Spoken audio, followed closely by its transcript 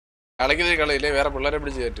കളിക്കുന്ന കളിയില്ലേ വേറെ പിള്ളേരെ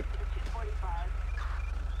പിടിച്ച് കയറ്റും.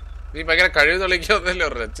 നീ ഭയങ്കര കഴിവ് തെളിയിക്കുന്നല്ലോ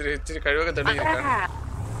പറഞ്ഞ ഇച്ചിരി കഴിവൊക്കെ തെളിയില്ല.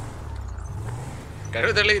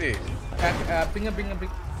 കഴിവ് തെളിയില്ലേ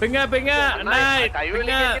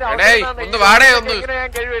ഒന്ന് വാടേ ഒന്ന്.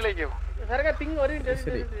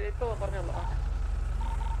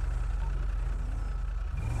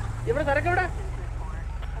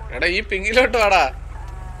 എടാ ഈ പിങ്ങിലോട്ട് വാടാ.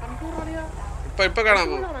 ഇപ്പൊ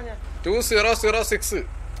കാണാമോ 2006.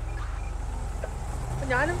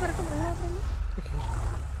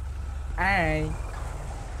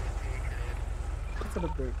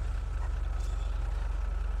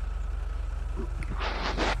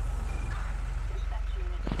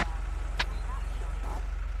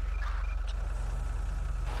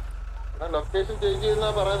 ലൊക്കേഷൻ ചേഞ്ച് ചെയ്യുന്ന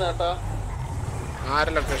പറയുന്ന കേട്ടാ.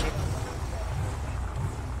 ആരെ ലൊക്കേഷൻ?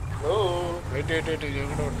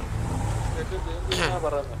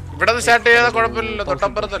 ഇവിടെ സ്റ്റാർട്ട് ചെയ്യാതെ കുഴപ്പമില്ലല്ലോ,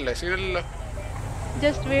 തൊട്ടപ്പുറത്തല്ലേ, സീനില്ലല്ലോ.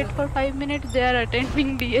 Just wait for 5 minutes. They are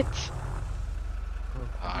attending DH.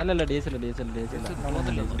 അല്ലല്ല DH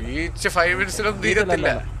DH 5 മിനിറ്റ്സിലും തീരത്തില്ല.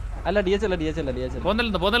 അല്ല DH അല്ല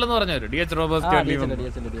പോന്നല്ലെന്ന് പറഞ്ഞവര് DH robbers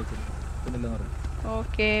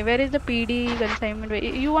Okay, where is the PD consignment?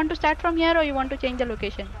 You want to start from here or you want to change the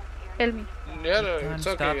location? Tell me. Yeah, it's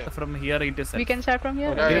okay. Start from here it is. We can start from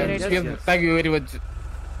here. Okay, Okay, yes. Thank you very much.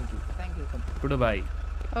 Thank you. Goodbye.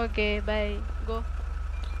 Okay, bye. Go.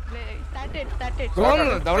 Start it. Start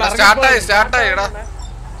എടാ.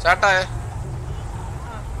 Start ആയേ.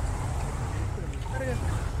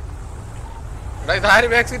 എടാ ഇതാര്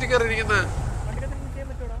back സീറ്റിൽ കയറി ഇരിക്കുന്നത്?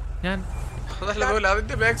 ഞാൻ അതല്ല പോലെ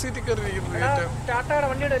അതിന്റെ ബാക്ക് സീറ്റിൽ കയറി ഇരിക്കുന്നത്.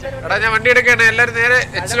 എടാ ഞാൻ വണ്ടി എടുക്കണേ. എല്ലാരും നേരെ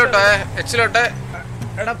എച്ചിലോട്ട്.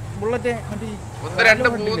 1 2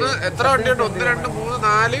 3 എത്ര വണ്ടിയുണ്ട്? 1 2 3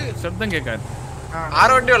 4 ശബ്ദം കേൾക്കാൻ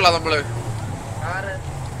 6 വണ്ടിയുള്ള നമ്മള്.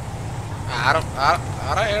 6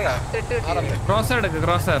 7 ക്രോസർ എടുക്ക്.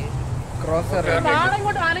 ക്രോസർ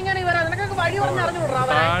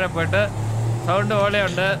താഴെ പോയിട്ട് സൗണ്ട്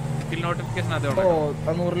ഓളയുണ്ട്. നോട്ടിഫിക്കേഷൻ അതുകൊണ്ട്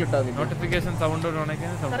നോട്ടിഫിക്കേഷൻ സൗണ്ട്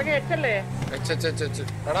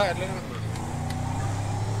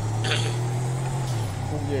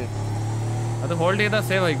അത് ഹോൾഡ് ചെയ്താൽ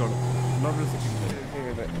സേവ് ആയിക്കോളും.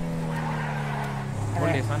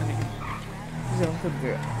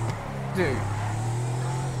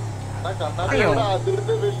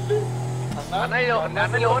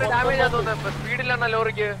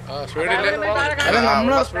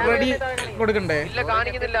 കൊടുക്കണ്ടേ?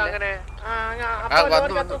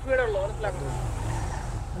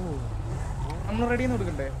 നമ്മൾ റെഡി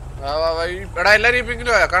കൊടുക്കണ്ടേ? എടാ എല്ലാരും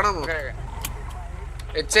പിങ്ങിലോ കാണാമോ?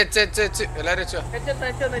 എല്ലാരും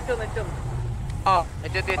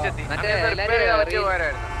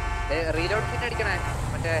റീലോഡ് പിന്നെ അടിക്കണേ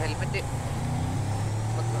മറ്റേ ഹെൽമെറ്റ്.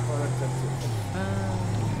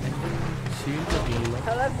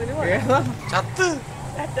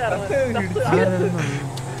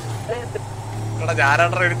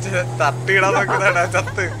 ഞാനാണ് ഇടിച്ച് തട്ടിയിടാൻ നോക്കിയതാ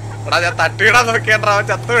ചത്ത്. എടാ ഞാൻ തട്ടിയിടാൻ നോക്കിയാ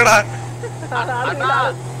ചത്ത് വിടാ.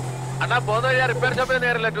 അണ്ണാ പോകുന്ന റിപ്പയർ ഷോപ്പിൽ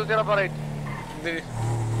നേരല്ല 2048.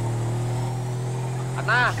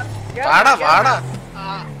 വാടാ വാടാ.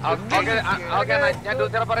 ഞാൻ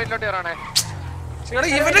 2048 കയറാണേ.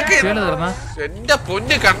 ഇവനൊക്കെ എന്റെ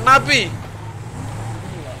പൊന്ന് കണ്ണാപ്പി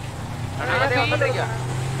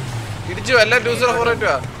തിരിച്ചു എല്ലാം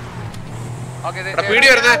 2048. പീടി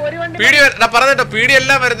വരുന്നേ പറഞ്ഞോ. പീടി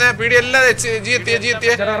എല്ലാം വരുന്നേ. പീടി എല്ലാം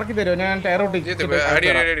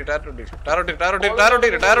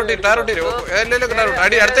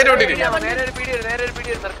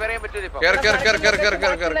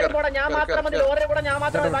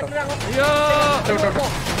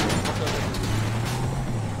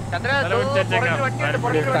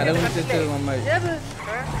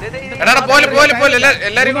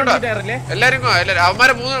എല്ലാരും കൊണ്ടോ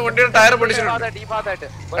അവന്മാരെ 3 വണ്ടിയുടെ ടയർ പൊടിച്ചിട്ടുണ്ട്.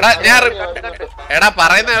 എടാ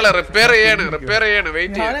പറയുന്ന ആള് റിപ്പയർ ചെയ്യാണ്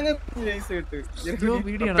വെയിറ്റ്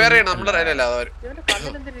റിപ്പയർ ചെയ്യണം നമ്മുടെ റൈലല്ല അവര്.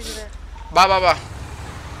 ബാ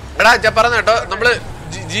എടാ ഞാൻ പറഞ്ഞ കേട്ടോ. നമ്മള്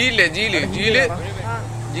ജിയില്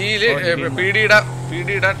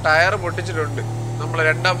പീഡിയുടെ ടയർ പൊട്ടിച്ചിട്ടുണ്ട്. നമ്മള്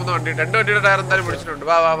 2 വണ്ടിയുടെ ടയർ എന്തായാലും പൊടിച്ചിട്ടുണ്ട്.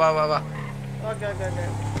 വാ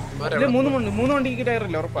 3 വണ്ടിക്ക്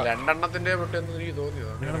ടയറില്ല ഉറപ്പാ. 2 പൊട്ടിയെന്ന് എനിക്ക്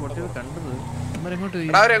തോന്നിയതാണ്.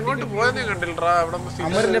 അവരെങ്ങോട്ട് പോയെന്ന് കണ്ടില്ലടാ.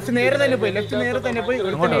 ലെഫ്റ്റ് നേരെ തന്നെ പോയി.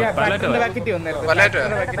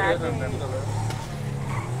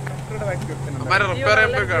 Repair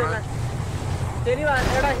ചെയ്യുമ്പോഴേക്കാണ്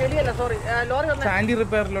Sandy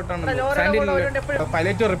റിപ്പയറിലോട്ടാണ്.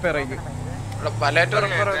 പലേറ്റോ റിപ്പയർ ആയി.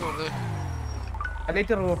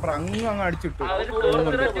 അങ്ങ് അടിച്ചിട്ടു.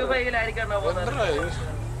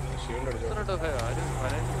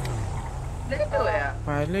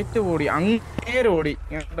 പൈലറ്റ് ഓടി അങ്ങേരെ ഓടി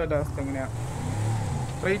ഞങ്ങളുടെ ലാസ്റ്റ് എങ്ങനെയാ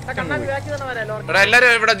എടാ എല്ലാരും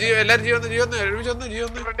ഇവിടെ എല്ലാരും ജീവന്ന്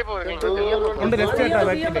ഉണ്ട് ലെഫ്റ്റ് കേട്ടാ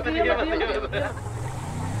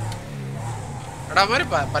എടാ അവന്മാര്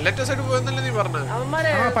പല്ലറ്റ സൈഡ് പോയെന്നല്ലേ നീ പറഞ്ഞത്?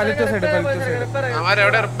 പൈലറ്റ് സൈഡ്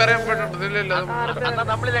അവന്മാരെവിടെ റിപ്പയർ ചെയ്യാൻ പോയിട്ടുണ്ടല്ലോ.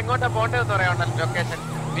 നമ്മളിത് എങ്ങോട്ടാ പോണ്ടേന്ന് പറയാം ലൊക്കേഷൻ.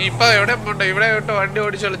 നീ ഇപ്പൊ എവിടെ പോണ്ട? ഇവിടെ വിട്ട് വണ്ടി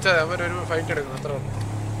ഓടിച്ച് കളിച്ചാൽ അവരൊരു ഫൈറ്റ് എടുക്കണം അത്ര.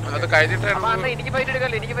 അത് കഴിഞ്ഞിട്ടാണ് എനിക്ക് ഫൈറ്റ്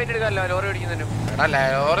എടുക്കാമല്ലോ ലോറി ഓടിക്കുന്നതിനും. എടാ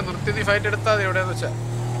ലോറി നിർത്തി നീ ഫൈറ്റ് എടുത്താൽ മതി എവിടെയാന്ന് വെച്ചാ.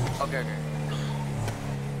 ഓക്കെ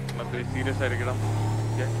സീരിയസ് ആയിരിക്കണം.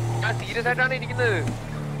 ഞാൻ സീരിയസ് ആയിട്ടാണ് ഇരിക്കുന്നത്.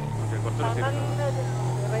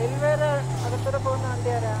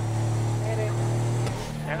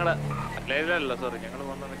 ഞങ്ങള് ലൈവിലല്ല സോറി ഞങ്ങള്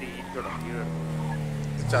വന്നിട്ട്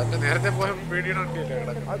നേരത്തെ പോയ പേടിയുടെ വണ്ടിയല്ലേ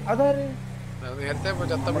നേരത്തെ പോയി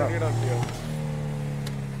ചത്ത പേടിയുടെ വണ്ടിയാണ്.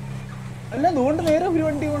 അല്ല അതുകൊണ്ട് നേരെ ഒരു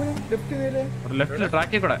വണ്ടി പോണ് ലെഫ്റ്റില്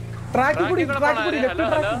ട്രാക്കിൽ കൂടെ ട്രാക്കിൽ കൂടി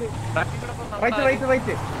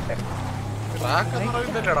റൈറ്റ് ട്രാക്ക് എന്ന്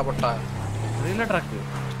പറയുന്നില്ലടാ പൊട്ടാ. ട്രാക്ക്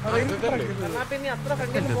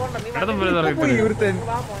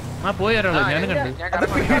പോയി ഒരാള് ഞാൻ കണ്ടു.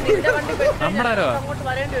 നമ്മുടെ ആരോ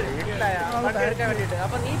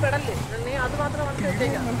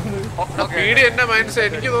പീടി എന്റെ മൈൻഡ്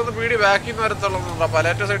സെറ്റ്. എനിക്ക് തോന്നുന്നു പീടി ബാക്കിൽ നിന്ന് വരത്തുള്ളൂ,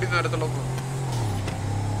 പലാറ്റ സൈഡിൽ നിന്ന് വരത്തുള്ളൂ.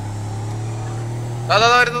 അതാ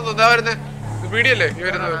വരുന്നേ പീടിയല്ലേ ഈ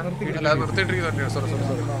വരുന്നത്? അല്ല നിർത്തിയിട്ടിരിക്കുന്നു.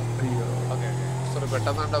 സോറി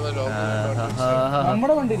പെട്ടെന്ന്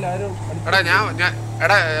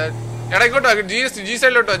എടാ ഇങ്ങോട്ടോ ജി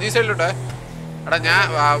സൈഡിലോട്ടോ എടാ ഞാൻ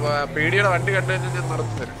പീടിയുടെ വണ്ടി കണ്ടു കഴിഞ്ഞാൽ ഞാൻ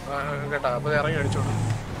നിർത്തി തരും കേട്ടാ. അപ്പൊ ഇറങ്ങി അടിച്ചോളൂ.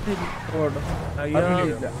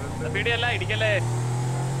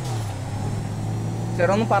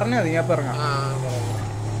 ചേട്ടാ ഒന്ന് പറഞ്ഞാ മതി ഞാൻ ഇറങ്ങാം.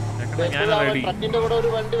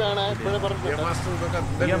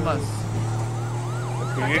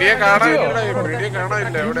 പീടിയെ കാണാനില്ല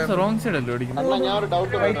എവിടെ. റോങ് സൈഡ് അല്ലേ ഓടിക്കുന്നത്? ഞാൻ ഒരു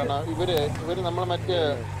ഡൗട്ട് പറയണ ഇവര് നമ്മളെ മറ്റേ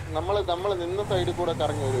നമ്മള് നിന്ന സൈഡിൽ കൂടെ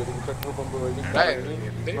കറങ്ങി വരും പെട്രോൾ പമ്പ് വഴി.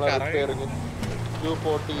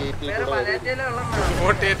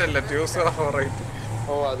 248 അല്ല 248.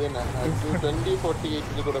 ഓ അത് തന്നെ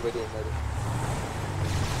 2048 കൂടെ വരും.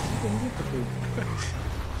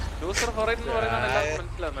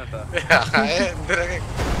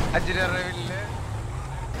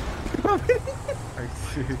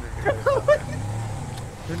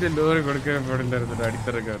 ലോറി കൊടുക്കാൻ പാടില്ലായിരുന്നു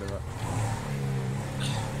അടിത്തിറക്കാൻ.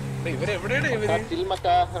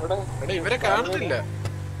 ഇവരെ കാണുന്നില്ല.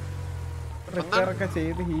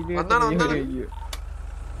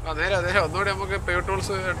 നേരെ ഒന്നുകൂടി നമുക്ക്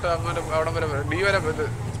പെട്രോൾസ് ഇട്ട് അങ്ങനെ അവിടെ വരെ ഡി വരെ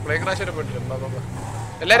പ്ലേ ക്രാഷ് വരെ പോയിട്ടില്ല.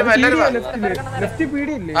 എല്ലാരും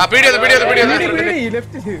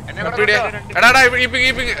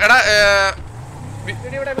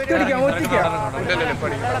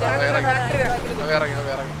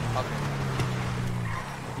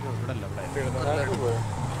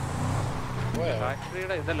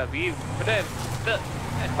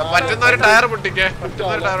പറ്റുന്ന ഒരു ടയർ പൊട്ടിക്കേ.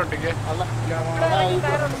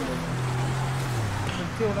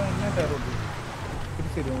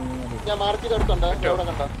 ഞാൻ മാർക്കി എടുത്തുണ്ട്.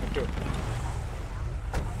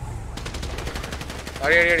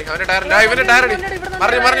 അവന്റെ ടയർ ഇവന്റെ ടയർ അടി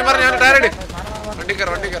മറിഞ്ഞ് അവന്റെ ടയർ അടി. വണ്ടി കയറ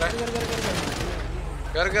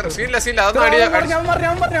സീല്ല അതൊന്നും അടിയാ.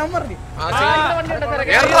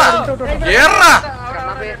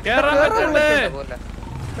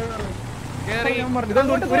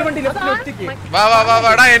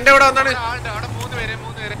 എടാ എന്റെ കൂടെ വന്നാണ്.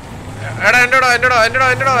 എടാ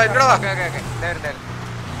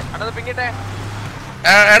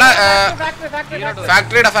എടാ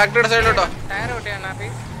ഫാക്ടറിയുടെ സൈഡിലോട്ടോ.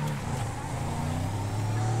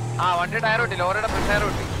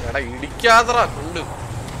 എടാ ഇടിക്കാത്ര ഉണ്ട്.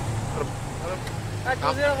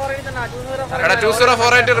 എടാ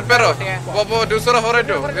 2048 റിപ്പയറോ?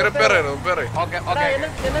 2048 റിപ്പയർ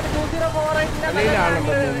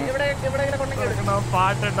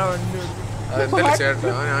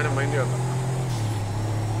ഞാനും മൈൻഡ് ചെയ്യണം.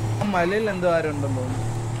 മലയിൽ എന്തോ ആരുണ്ടെന്ന് തോന്നുന്നു.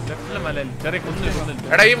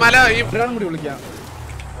 എടാ ഈ മല കൂടി വിളിക്കാം.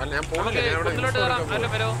 ഞാൻ പോണില്ല.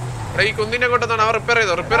 ഈ കുന്നിന്റെ കൊണ്ടാണ് അവർ റിപ്പയർ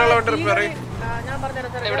ചെയ്തോ. റിപ്പയർ ചെയ്യും.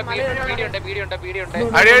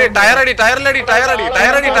 ടയറടി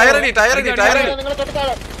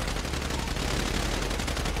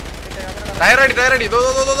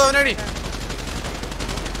അവനടി.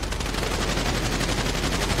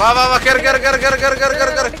 വാ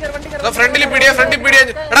ഫ്രണ്ടിൽ പിടിയാ.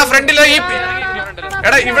 എടാ ഫ്രണ്ടില് ഈ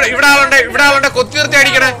എടാ ഇവിടെ ആളുണ്ട്. കുത്തി നിർത്തി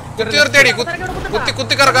അടിക്കണേ.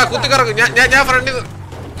 കുത്തി കറക്ക്. ഞാൻ ഫ്രണ്ടിൽ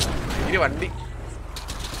ഇനി വണ്ടി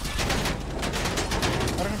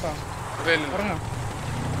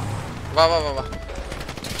വാ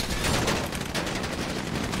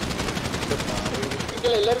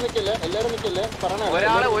എല്ലാരും നിക്കല്ലേ പറഞ്ഞ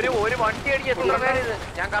ഒരാള് ഒരു വണ്ടി അടിക്കാൻ എത്ര പേര് ഇത്?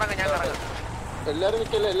 ഞാൻ കറങ്ങാം എല്ലാരും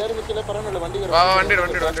നിക്കല്ലേ പറഞ്ഞല്ലോ വണ്ടി വാ വണ്ടി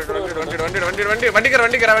വണ്ടി വണ്ടി വണ്ടി വണ്ടി വണ്ടി വണ്ടി വണ്ടി വണ്ടി കയറ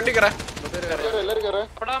വണ്ടി കയറ വണ്ടി കയറ എല്ലാരും കയറ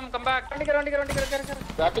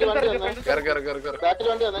ബാക്കിൽ വണ്ടി വന്നേ കയറ കയറ കയറ കയറ ബാക്കിൽ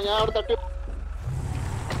വണ്ടി വന്നേ ഞാൻ അവിടെ തട്ടി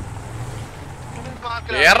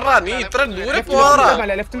കേറാ നീ ഇത്ര ദൂരെ പോറാ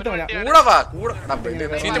ലെഫ്റ്റിലത്തെ മല കൂടെ വാ കൂടെ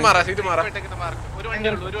സീറ്റ് മാറാ സീറ്റ്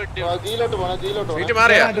സീറ്റ്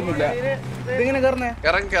മാറിയാ ഇതിങ്ങനെ കയറുന്നേ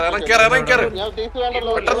ഇറങ്ങി കയറി ഇറങ്ങി കയറി ഇറങ്ങി കയറി ഞാൻ ടീസ്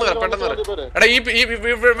വേണ്ടല്ലോ പെട്ടെന്ന് കയറി പെട്ടെന്ന് കയറി എടാ ഈ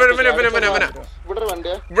ഇവിടെ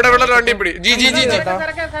വണ്ടിയാ ഇവിടെ ഇവിടെ വണ്ടി പിടി G G G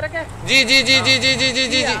G G G G G G G G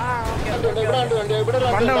G G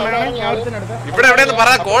ഇവിടെ എവിടെയെന്ന് പറ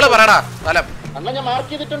കോള് പറയടാ സ്ഥലം അണ്ണാ ഞാൻ മാർക്ക്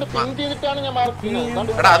ചെയ്തിട്ടുണ്ട് പിൻ ചെയ്തിട്ടാണ് ഞാൻ മാർക്ക്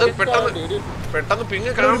ചെയ്യുന്നത് എടാ അത് പെട്ടെന്ന്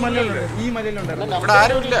പിങ് കാണുന്നില്ല ഈ മലയിലുണ്ട് ഇവിടെ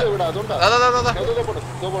ആരുമില്ല അതാ അതാ അതാ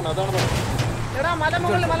അതാണ്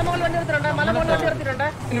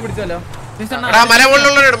പിടിച്ചല്ലോ എടാ മല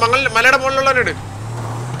മുകളിലുള്ളവരോട് മലയുടെ മുകളിലുള്ളവരോട്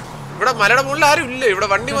ഇവിടെ മലയുടെ മുകളിൽ ആരും ഇല്ല ഇവിടെ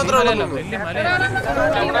വണ്ടി മാത്രമേ ഉള്ളൂ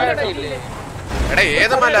എടാ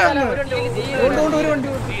ഏത് മല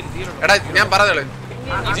എടാ ഞാൻ പറഞ്ഞോളൂ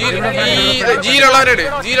ജീലുള്ളവരോട്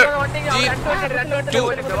ജീയുടെ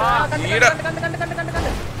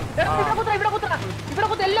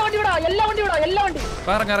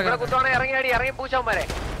ഇറങ്ങി പൂച്ചവന്മാരെ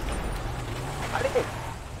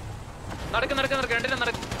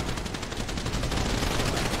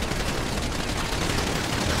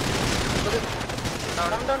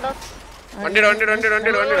വണ്ടിയുടെ വണ്ടിയുടെ വണ്ടിയുടെ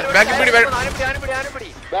വണ്ടിയുടെ വണ്ടിയുടെ ബാക്കി പിടി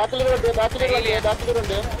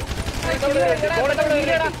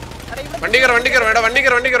വണ്ടി കയറ വണ്ടി കയറ വേടാ വണ്ടി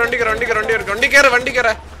കയറ വണ്ടി കയറ വണ്ടി കയറ വണ്ടി കയറ വണ്ടി കയറ വണ്ടി കയറ വണ്ടി കയറ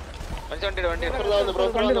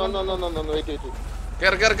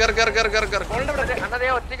കേറ് കേറ് കേറ് കേറ് കേറ് കേറ് കേറ്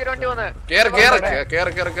കേറ്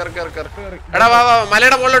കേറ് കേറ് കേറ് കേറ് കേറ് എടാ വാ വാ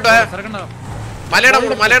മലയുടെ മുകളിലോട്ട്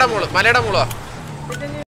മലയുടെ മുകളാ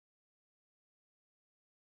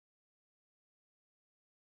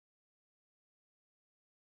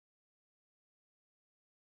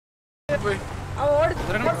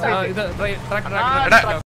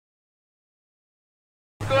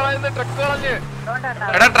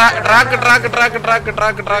എടാ track track track track track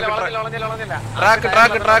track track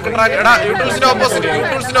track track track എടാ യൂട്ടൂൾസിന്റെ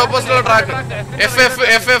ഓപ്പോസിറ്റുള്ള track F F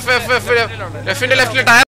F F F F എഫിന്റെ ലെഫ്റ്റില്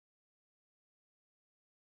ടയർ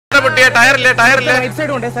പൊട്ടിയ ടയറില്ലേ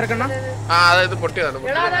ആ അതായത് പൊട്ടിയതാണ്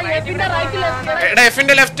എടാ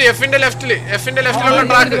എഫിന്റെ ലെഫ്റ്റിലുള്ള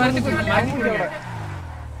ട്രാക്ക്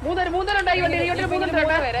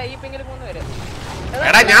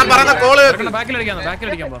എടാ ഞാൻ പറഞ്ഞ കോള്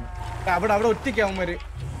അവിടെ ഒറ്റയ്ക്കാവുമ്പോ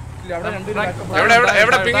എവിടെ എവിടെ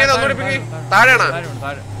എവിടെ പിങ് ചെയ്ത് ഒന്നുകൂടി പിങ് താഴെയാണോ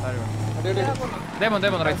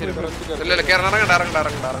ഇല്ല കേറ ഇറങ്ങണ്ട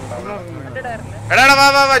എടാ വാ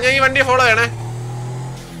വാ വാ ഞാൻ ഈ വണ്ടി ഫോളോ ചെയ്യണേ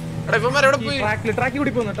എടാ ഇവന്മാർ എവിടെ പോയി ട്രാക്കിൽ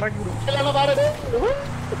കൂടി പോകുന്നു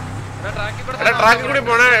എടാ ട്രാക്കിൽ കൂടി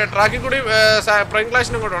പോണേ ട്രാക്കിൽ കൂടി പ്രൈം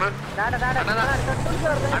ക്ലാഷിനും കൂടെ പോണേ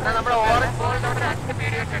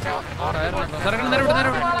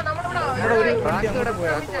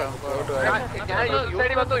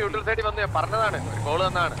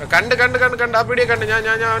കണ്ട് കണ്ട് കണ്ട് കണ്ട് ആ പീടിയെ കണ്ട്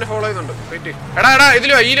ഞാൻ അവനെ ഫോളോ ചെയ്യുന്നുണ്ട് വെയിറ്റ് എടാ എടാ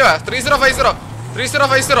ഇതിലുവാ 3050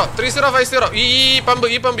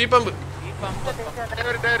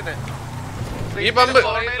 ഈ പമ്പ്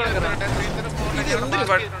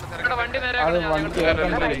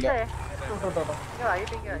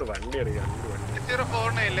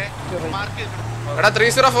എടാ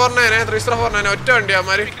 3049 ഒറ്റ വണ്ടിയാ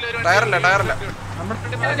മാരി ടയറല്ല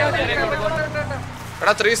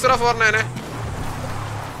എടാ 3049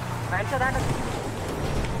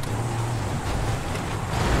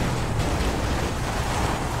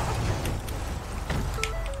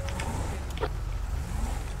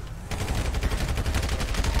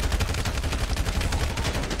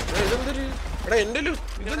 എടാ എന്റെ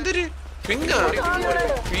ഇതെന്തൊരു പിങ്ങാ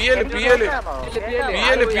പിയല്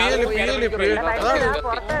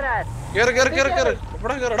കേറ്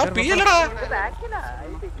ഇവിടെ കേറടാ പിയലടാ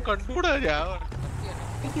കണ്ടൂടാ ഞാൻ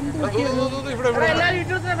ഇവിടെ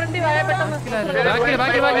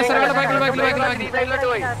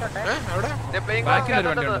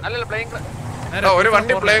ഒരു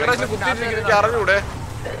വണ്ടി പ്ലേയിങ് ക്ലാസ്സിൽ കുത്തിയിട്ടിരിക്കും എനിക്ക് അറിഞ്ഞൂടെ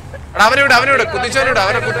എടാ അവനെ വിട് കുത്തിച്ചവനെ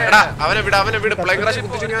വിട് അവനെ വിട് പ്ലേയിങ് ക്ലാസ്സിൽ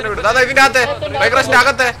കുത്തിച്ചു അവനെ വിട് അതാ ഇതിന്റെ അകത്തെ പ്ലേയിങ് ക്ലാസ്സിന്റെ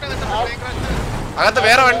അകത്ത്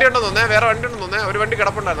വേറെ വണ്ടി ഉണ്ടെന്ന് തോന്നേ ഒരു വണ്ടി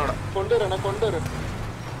കിടപ്പുണ്ടായിരുന്നു അവിടെ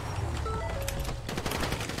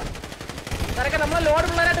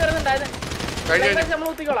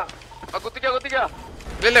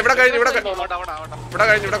ഇല്ല ഇവിടെ കഴിഞ്ഞു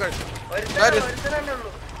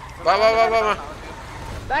വാ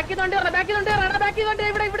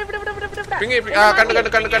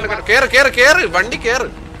കേറ് വണ്ടി കേറ്.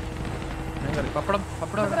 പപ്പടം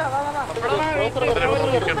പപ്പടം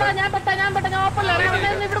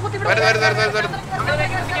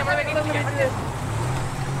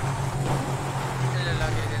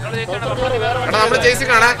നമ്മള്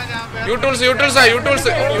ചേസിങ് ആണ്. യൂട്ടൂൾസ്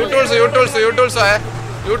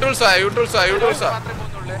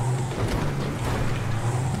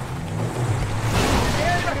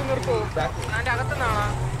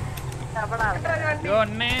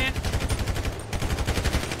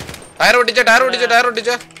ടയർ ഒട്ടിച്ച ടയർ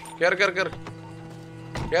ഒട്ടിച്ച്.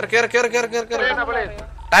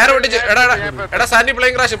 എടാ സാൻഡി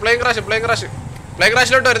പ്ലെയിൻ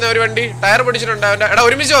ക്രാഷിലോട്ട് വരുന്ന ഒരു വണ്ടി ടയർ പൊടിച്ചിട്ടുണ്ട് അവന്റെ. എടാ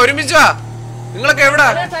ഒരുമിച്ചോ നിങ്ങളൊക്കെ എവിടാ?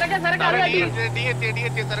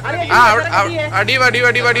 ആ അടിവാ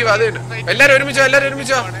അത് എല്ലാരും ഒരുമിച്ചോ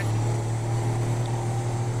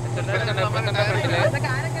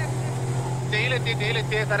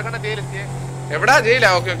എവിടാ? ജയിലാ.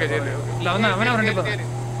 ഓക്കെ ജയില്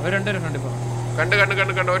കണ്ട്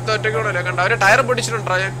ഒറ്റയ്ക്കോടല്ലേ കണ്ട. അവര് ടയർ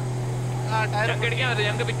പൊടിച്ചിട്ടുണ്ടോ? ഞാൻ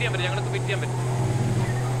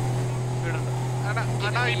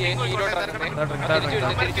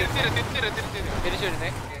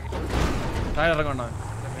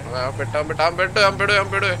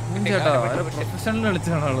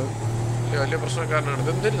വലിയ പ്രശ്നക്കാരനാണ്.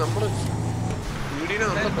 ഇതെന്തൊരു നമ്മള് വീടിനെ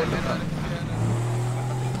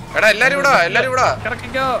എടാ എല്ലാരും ഇവിടെ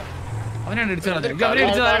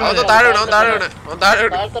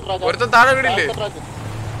ഒരുത്തൻ താഴെ വീടില്ലേ?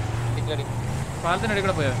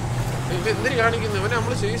 ഇത് എന്തിനു കാണിക്കുന്നു? ഇവനെ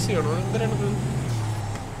നമ്മള് ചേസ് ചെയ്യണോ? എന്തിനാണ്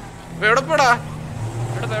എവിടെ പോടാ?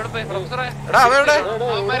 എടാ അവടെ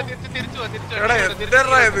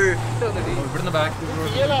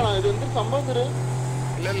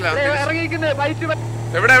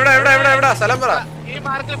എവിടെ സ്ഥലം പറ.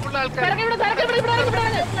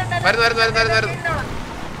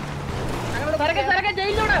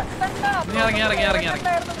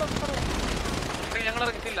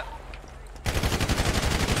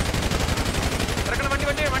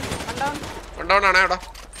 കൊണ്ടോണാണേ എവിടെ?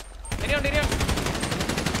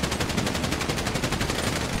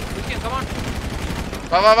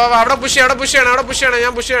 അവിടെ പുഷ് ചെയ്യണം.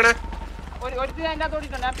 ഞാൻ പുഷ് ചെയ്യണേ.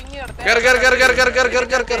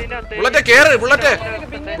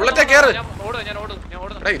 ബുള്ളറ്റ് കേറ്.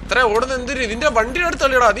 ഇത്ര ഓടുന്ന എന്തിന്? ഇതിന്റെ വണ്ടിയുടെ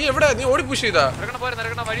അടുത്തല്ലേടാ? നീ എവിടെ? നീ ഓടി പുഷ് ചെയ്താ?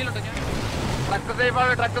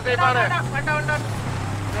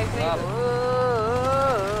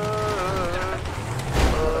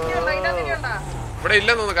 ഇവിടെ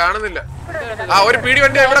ഇല്ലെന്നൊന്നും കാണുന്നില്ല. ആ ഒരു പീടി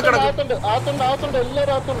വണ്ടി എവിടെ കിടക്കും?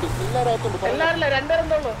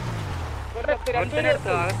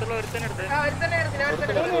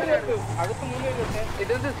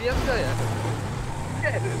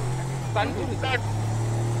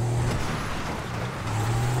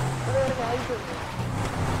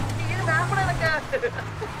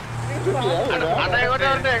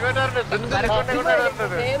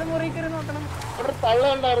 തള്ള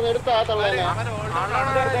ഉണ്ടായിരുന്നു. എടുത്ത ആ തള്ളേനെ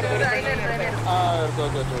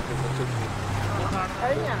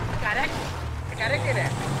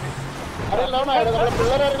നമ്മളെ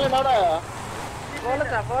പിള്ളേരാരെങ്കിലും നാടായാ?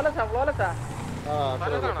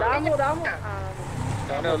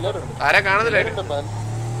 ആരെ കാണുന്നില്ല.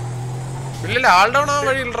 ഇല്ലല്ല ആൾ ഡൗൺ ആവാൻ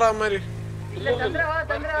വഴിയില്ലടാ അമ്മമാര്.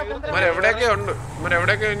 എവിടെയൊക്കെ ഉണ്ട്.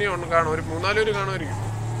 എവിടെയൊക്കെ ഇനിയും ഉണ്ട് കാണും. ഒരു 3-4 പേര് കാണുമായിരിക്കും.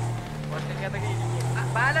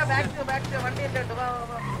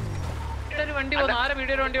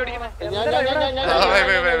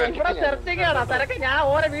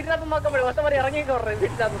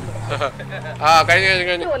 ആ കഴിഞ്ഞു.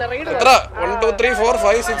 എത്ര? 1 2 3 4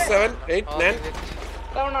 5 6 7 8 9.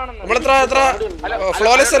 നമ്മളെത്ര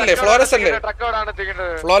ഫ്ലോലെസ്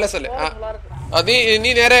അല്ലേ? നീ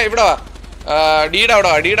നേരെ ഇവിടെ വാ. ഡീഡ്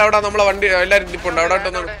അവിടെ നമ്മളെ വണ്ടി എല്ലാരും ഇരിപ്പുണ്ട്. അവിടെ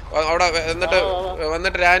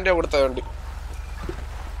വന്നിട്ട് രാൻഡോ കൊടുത്ത വണ്ടി.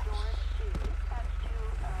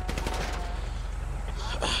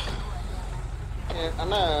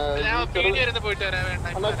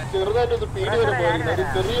 ചെറുതായിട്ടൊന്ന് പീടി വരെ പോയിരുന്നു. ഒരു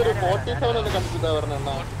ചെറിയൊരു 47 ഒന്ന് കണ്ടിട്ടാ പറഞ്ഞ.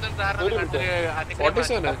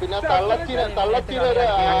 പിന്നെ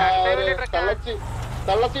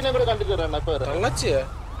തള്ളച്ചീനെ കൂടെ കണ്ടിട്ട് വരണ. ഇപ്പൊ വരുന്നുണ്ട്.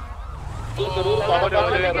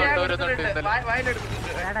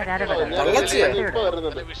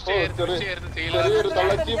 ചെറിയൊരു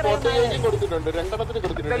തള്ളച്ചി ഫോട്ടോ കൊടുത്തിട്ടുണ്ട്. 2 എണ്ണത്തിന്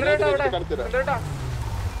കൊടുത്തിട്ടുണ്ട്.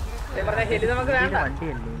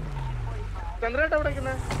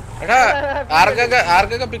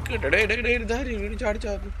 ആർക്കൊക്കെ പിക്ക് കിട്ടേ?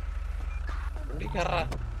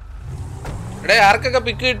 ആർക്കൊക്കെ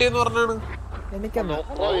പിക്ക് കിട്ടിയെന്ന് പറഞ്ഞാണ്. എനിക്കൊന്ന്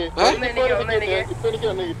ഇപ്പൊ എനിക്ക്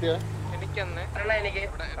വന്ന് കിട്ടിയ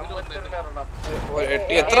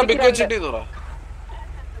എത്ര ബിഗ് വെച്ചിട്ട്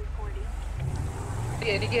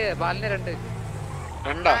എനിക്ക് ബാലിന് 2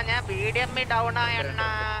 രണ്ടാ ഞാൻ BDM ഡൗൺ ആയണ്ണ.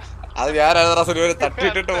 അത് ഞാൻ ഒരു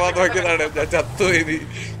തട്ടിയിട്ടിട്ട് പോകാൻ നോക്കിയതാണ്. ഞാൻ ചത്തുപോയി നീ.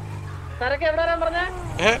 സരക്ക് എവിടെ വരാൻ പറഞ്ഞ?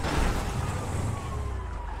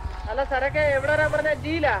 അല്ല സരക്ക് എവിടെ വരാൻ പറഞ്ഞ?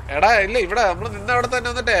 ജീല എടാ ഇല്ല, ഇവിടെ നമ്മള് നിന്ന അവിടെ തന്നെ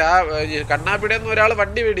വന്നിട്ടേ ആ കണ്ണാപ്പിടന്ന് ഒരാള്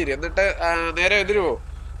വണ്ടി വേടിയില്ല, എന്നിട്ട് നേരെ എതിര് പോകും.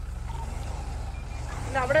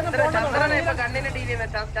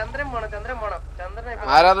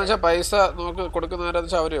 ആരാന്ന് വെച്ചാ പൈസ നോക്ക് കൊടുക്കുന്ന ആരാന്ന്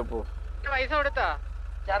വെച്ചാ അവര് പോ. പൈസ കൊടുത്താ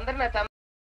ചന്ദ്രന